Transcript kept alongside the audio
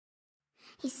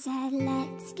He said,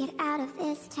 let's get out of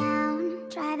this town,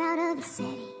 drive out of the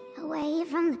city, away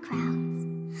from the crowds.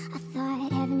 I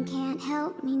thought heaven can't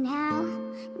help me now,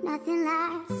 nothing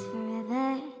lasts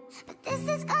forever. But this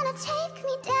is gonna take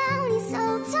me down. He's so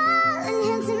tall and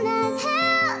handsome as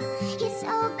hell. He's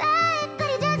so bad, but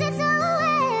he does it so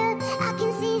well. I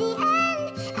can see the end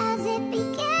as it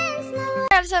begins.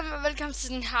 Hej alle sammen, og velkommen til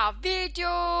den her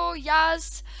video.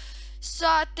 Yes.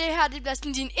 Så det her, det bliver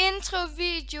sådan din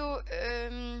intro-video.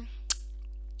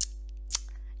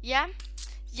 Ja.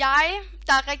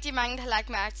 Der er rigtig mange, der har lagt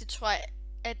mærke til, tror jeg,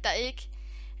 at der ikke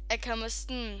er kommet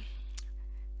sådan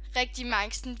rigtig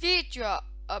mange sådan videoer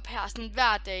op her sådan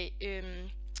hver dag,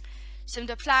 som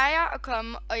der plejer at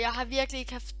komme, og jeg har virkelig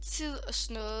ikke haft tid og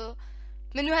sådan noget.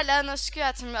 Men nu har jeg lavet noget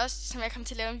skørt, som jeg kommer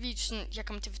til at lave en video, sådan jeg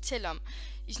kommer til at fortælle om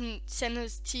i sådan en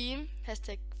sandhedsteam,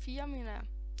 hashtag 4, mener jeg.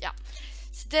 Ja.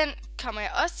 Så den kommer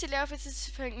jeg også til at lave på et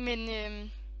tidspunkt, men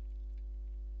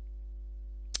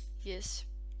yes.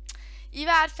 I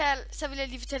hvert fald, så vil jeg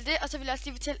lige fortælle det, og så vil jeg også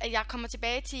lige fortælle, at jeg kommer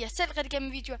tilbage til, at jeg selv redigerer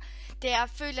mine videoer, da jeg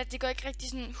føler, at det går ikke rigtig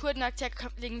sådan hurtigt nok til at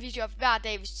lægge en video op hver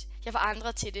dag, hvis jeg får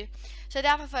andre til det. Så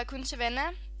derfor får jeg kun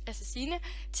Savannah, altså Signe,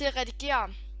 til at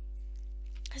redigere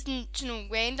sådan nogle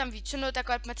random videoer, noget der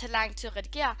godt må tage lang tid at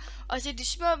redigere. Og så de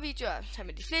små videoer, som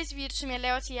er de fleste videoer, som jeg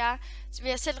laver til jer, så vil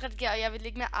jeg selv redigere, og jeg vil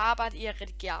lægge mere arbejde i at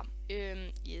redigere.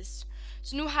 Yes.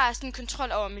 Så nu har jeg sådan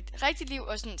kontrol over mit rigtige liv,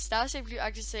 og sådan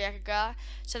stadig-liv-agtigt, så jeg kan gøre,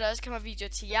 så der også kommer videoer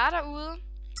til jer derude.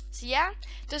 Så ja,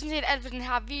 det er sådan set alt for den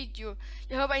her video.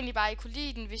 Jeg håber egentlig bare, at I kunne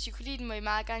lide den. Hvis I kunne lide den, må I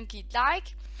meget gerne give et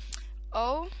like.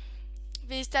 Og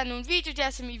hvis der er nogle videoer der,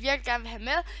 som I virkelig gerne vil have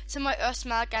med, så må I også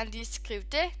meget gerne lige skrive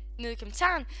det nede i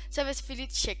kommentaren, så vil jeg selvfølgelig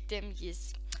tjekke dem, yes.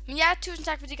 Men ja, tusind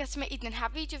tak, fordi I kan se med i den her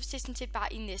video. Vi ses sådan set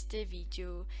bare i næste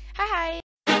video. Hej hej!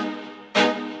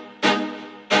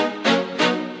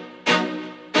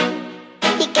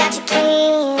 Got your key.